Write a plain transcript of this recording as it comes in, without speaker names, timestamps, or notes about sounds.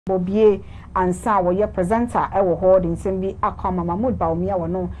Bobie ansa woye presenter ewo hold nsem bi akoma Mahmoud Bawumia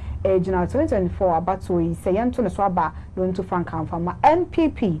wono General 2024 abato yi seyento ne so aba no ntu frankamfa ma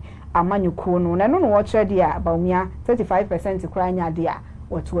NPP amanyuko no na no wo kire dia Bawumia 35% kranya dia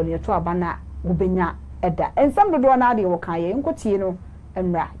woto ne to aba na wobenya eda ensam dodo na ade wo kan ye nkotie no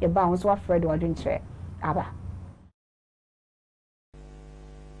emra ye ba won so afred wadwenkyere aba.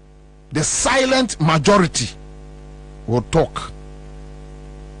 The silent majority will talk.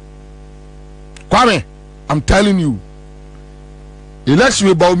 Kwame, I'm telling you, election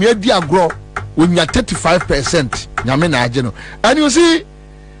with Bawumia di agro when you're 35%. And you see,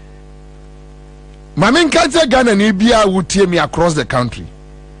 my main country Ghana and Ibia would tear me across the country.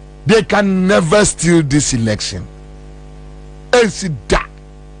 They can never steal this election. Ensida.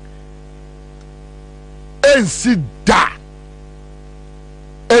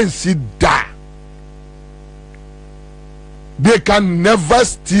 They can never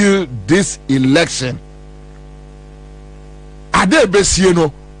steal this election. Ade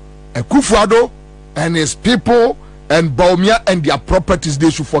Besieno, Kufuado and his people and Bawumia and their properties,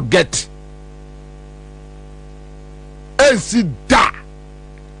 they should forget. Ensida.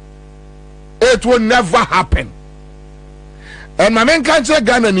 It will never happen. And my main country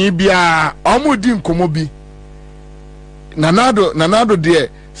Ghana ni bia omudi nkomobi. Nanado de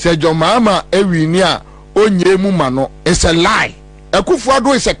Sejo Mama ewinia onyemu mano. It's a lie.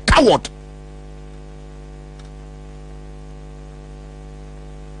 Kufuado is a coward.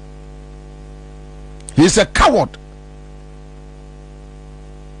 He's a coward.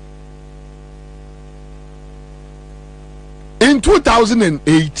 In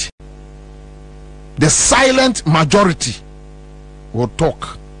 2008, the silent majority will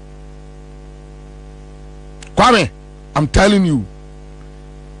talk. Kwame, I'm telling you,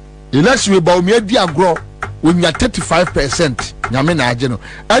 election with Bawumia di agro when you're 35%.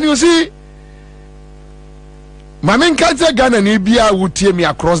 And you see, my main country Ghana and Ibia would tear me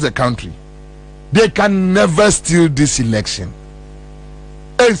across the country. They can never steal this election.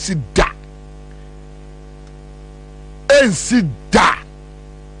 Ensida.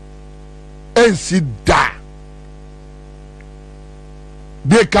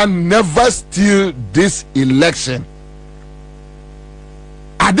 They can never steal this election.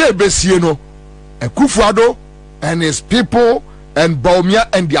 Ade Besieno, Kufuado and his people and Bawumia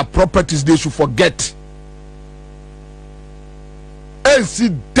and their properties, they should forget.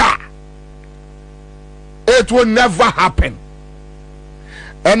 Ensida. It will never happen.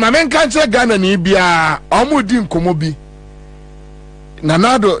 And my main country Ghana ni bia omudi nkomobi.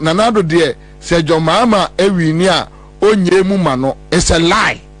 Nanado de Sejo Mama ewinia onyemu mano. It's a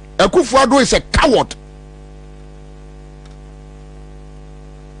lie. Kufuado is a coward.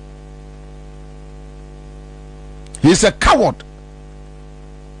 He's a coward.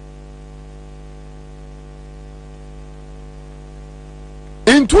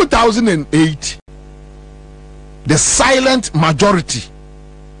 In 2008, the silent majority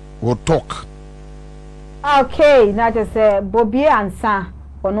will talk. Okay, now just say Bobie ansa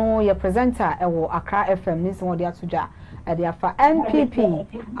ono your presenter ewo Accra FM ni so dia toja e dia fa NPP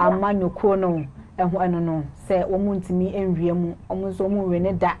amanyoko no eho eno no say omu ntimi enwie mu omu so mu we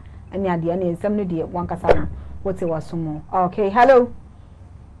ne da ene ade na ensem no de wankasa no wote wasomo. Okay, hello.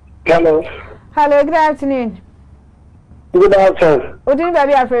 Hello, good afternoon. Good afternoon. Odin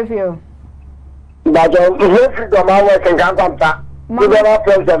baby afrefio. Bajo, if you my work and can't come back. You never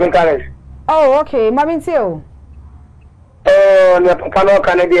friends of encourage. Oh, okay, Mami Tio. Oh, no,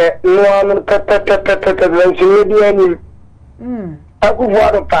 Canada, no one I could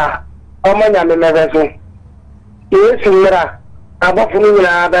water pa. Oh, my name is Neverson. Yes, Mira. I'm not feeling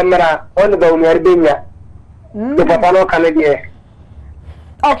Mira on the Bawumia. The Papa Canada.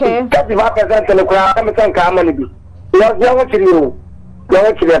 Okay. 35% of the crowd, I'm a company. You're going to you.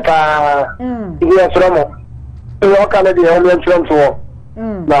 Going to the yes, Romo. You Canada, only to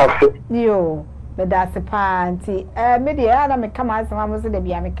Yo, but that's a party. Media, I come as I was in the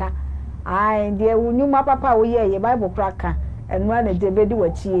Biamica. I dear, new my papa, we hear your Bible cracker and run a debate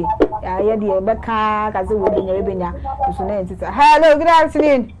what ye. I hear the Becca as it would in Arabia. Hello, good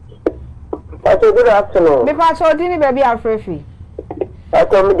afternoon. Good afternoon. Before I saw dinner, baby, I'm free. I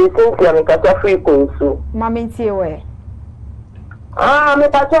come to the free course. Mammy, Tio. Ah, me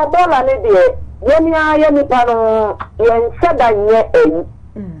pacho bola ne de. Yemi pano yen sada nye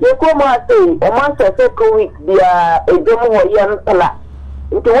ye ko ma say o ma se ko week bia ejomo ho ye ntala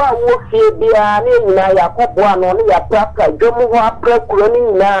nti wa wo fie bia ne nyina yakobo ano ne ya praka ejomo ho apra kuro ne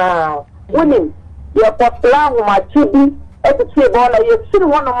nyina wonim ye ko plan ho ma chibi tie ball ye siri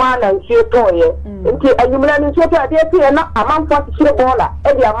wono ma na nsuo toye nti anyumra ni nsuo to ade tie na amanfo tie ball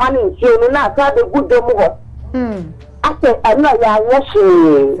e de amane nsuo no na aka de gudo mu ho ase ana ya woshi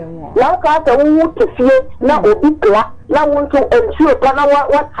la ka ta wu tefie na obi kla na won to nsuo pa na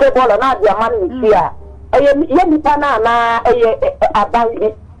wa tie ball na de amane nsuo a ye nipa na eye aban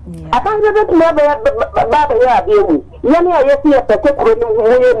Abanga bet me ba ya abewu yani ayesi e petekuro ni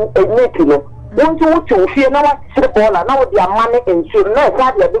woye eneki no wonto wutu fie na wa sire bola na wo dia mane ensure na e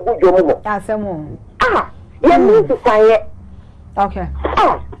ka dia de gujo mu asemu yani ti sanye okay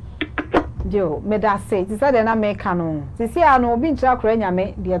jo me da say ti say na me ka no ti si anu obi nchira kura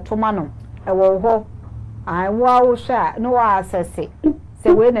nyame de toma no e wo ho an wa wo sha no wa asese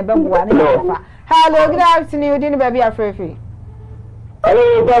se we ne beboa ne fa hello good afternoon din baby afrefi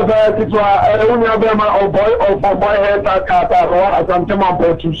Hello, Papa. When you have a boy head that cat, or something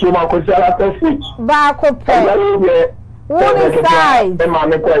about to show my question at the switch. Back up, one is side. The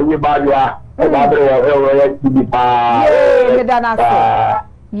man, you bad, you are to be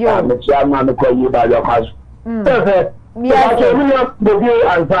you, the chairman, call you by your house. Yes,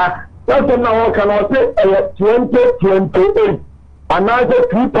 answer. That's now cannot say 2028. Another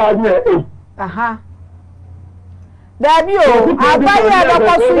 3,008. Dabi o abaya da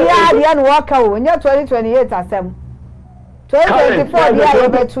kwasu ya dia no waka o nya 2028 asem 2024 dia ye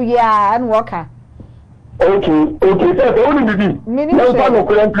betu ya an waka okay so only bibi no fa no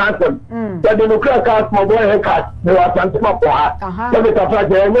kran cancer da de no kran cancer mo boy haircut no asante ma ko ha da be ta fa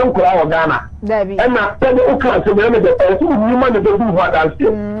je nya nkura o Ghana dabi na da de o kan so me de so ni ma de do hu adanse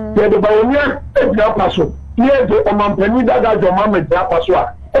de de Bawumia e bia kwaso ye de o mampani daga jo ma me bia kwaso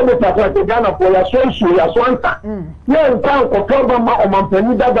a ebe papa te Ghana for ya so ya so anta ye ntan ko proba ma o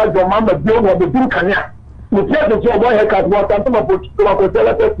mampani daga jo ma me bio wo be bin kania ni tie de so boy haircut wo tan to ma ko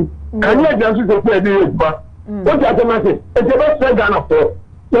tele pesi kania jansu se pe bi ejuma o ja te ma se e te be se Ghana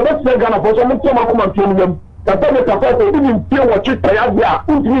for so mo to ma ko ma to nyam ta te me papa te ni tie wo chi ta ya bia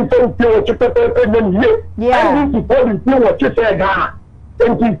o ti se tie wo chi pe nem ye and ni ti tie wo chi se Ghana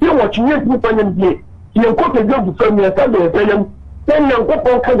en ti tie wo chi ye ti pa nem ye ye ko te jo bu family ta de te yam then young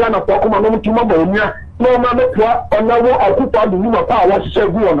people can go for come on to Bawumia, no matter what, or no, I'll put on the new power to say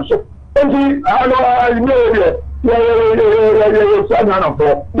go on. So, and I know, son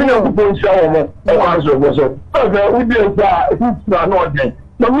for, you know, the point show, the answer was it. We did not then.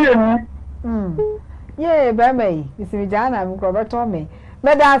 No, me yeah, Bammy, Mr. Jana, Robert Tommy.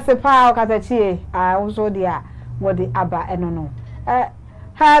 But that's a power catachi, I also dear, what the Abba and no.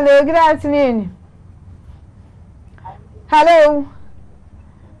 Hello, good afternoon. Hello.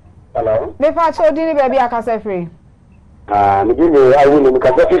 Hello. Me fa cho dini baby akase free. Me give you I will make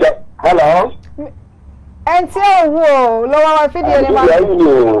a free. Hello. Enti owo lo wa fidie ni ma.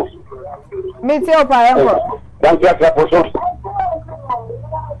 Me ti o pa enko. Thank you for so.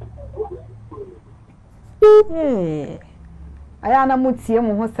 Aya na mutie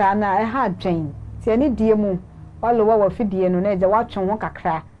mu ho sa na e ha dwen. Tie ni die mu. Wa lo wa fidie no na eje wa twen ho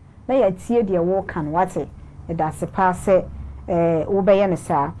kakra. Na ya tie de wo kan wate. Da se passe wo be ye ne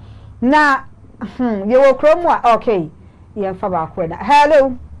sa na ye wo kromu a okay ye fa ba ko na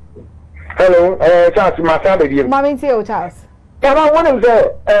hello Charles Masada die mama nti o Charles ya ba wonu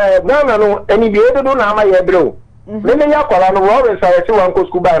se Ghana no eni bi edodo na ama ye bro me me ya kwala no wo sa ye wan ko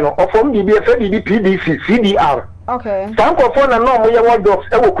school by no ofom bi e fa bi PDC CDR okay sanko fo na no mo ye wo docs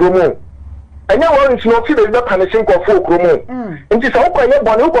e wo kromu enya wo nsi no fi be panishin ko fo kromu nti sa wo ko ye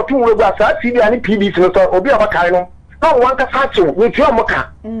bone wo ko tun wo gba sa CDR ni PDC no so obi abakai no no one ka facho we twa moka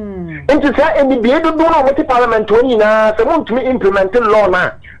nti sa eni bi edodo na mo ti parliament oni na se mo ntumi implement law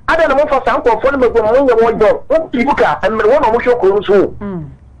na ada na mo fa sanko fo no me go mo ye wo do wo pibuka emre wo no mo hweko so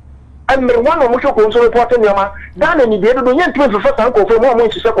emre wo no mo hweko so report ni ma Ghana ni bi edodo ye ntumi fa sanko fo mo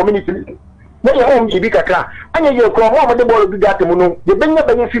nhise community na ye mo bi kakra anya ye ko mo de ball bi gate mu no ye benya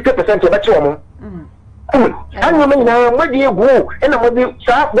 50% be che wo mo anya me na mo di egu e na mo di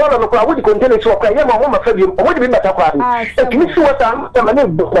sa ball no kwa wo di container so kwa ye mo ma fa bi mo di bi meta kwa e kimi si wata ma ne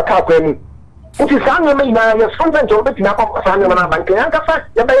do ka kwa ni uti sa anya me na ye sometimes jo be tina kwa sa anya na bank yan ka fa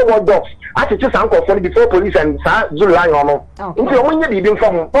ye ba ye wo dogs ati ti san ko for before police and sa zulu line no nti o mo nya bi mfa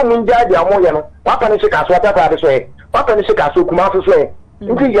ho o mo nja dia mo ye no papa ne se ka so ata pa de so e papa ne se ka so kuma so so e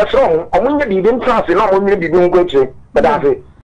nti ye from o mo nya bi mfa se na mo nya bi nko che but that's it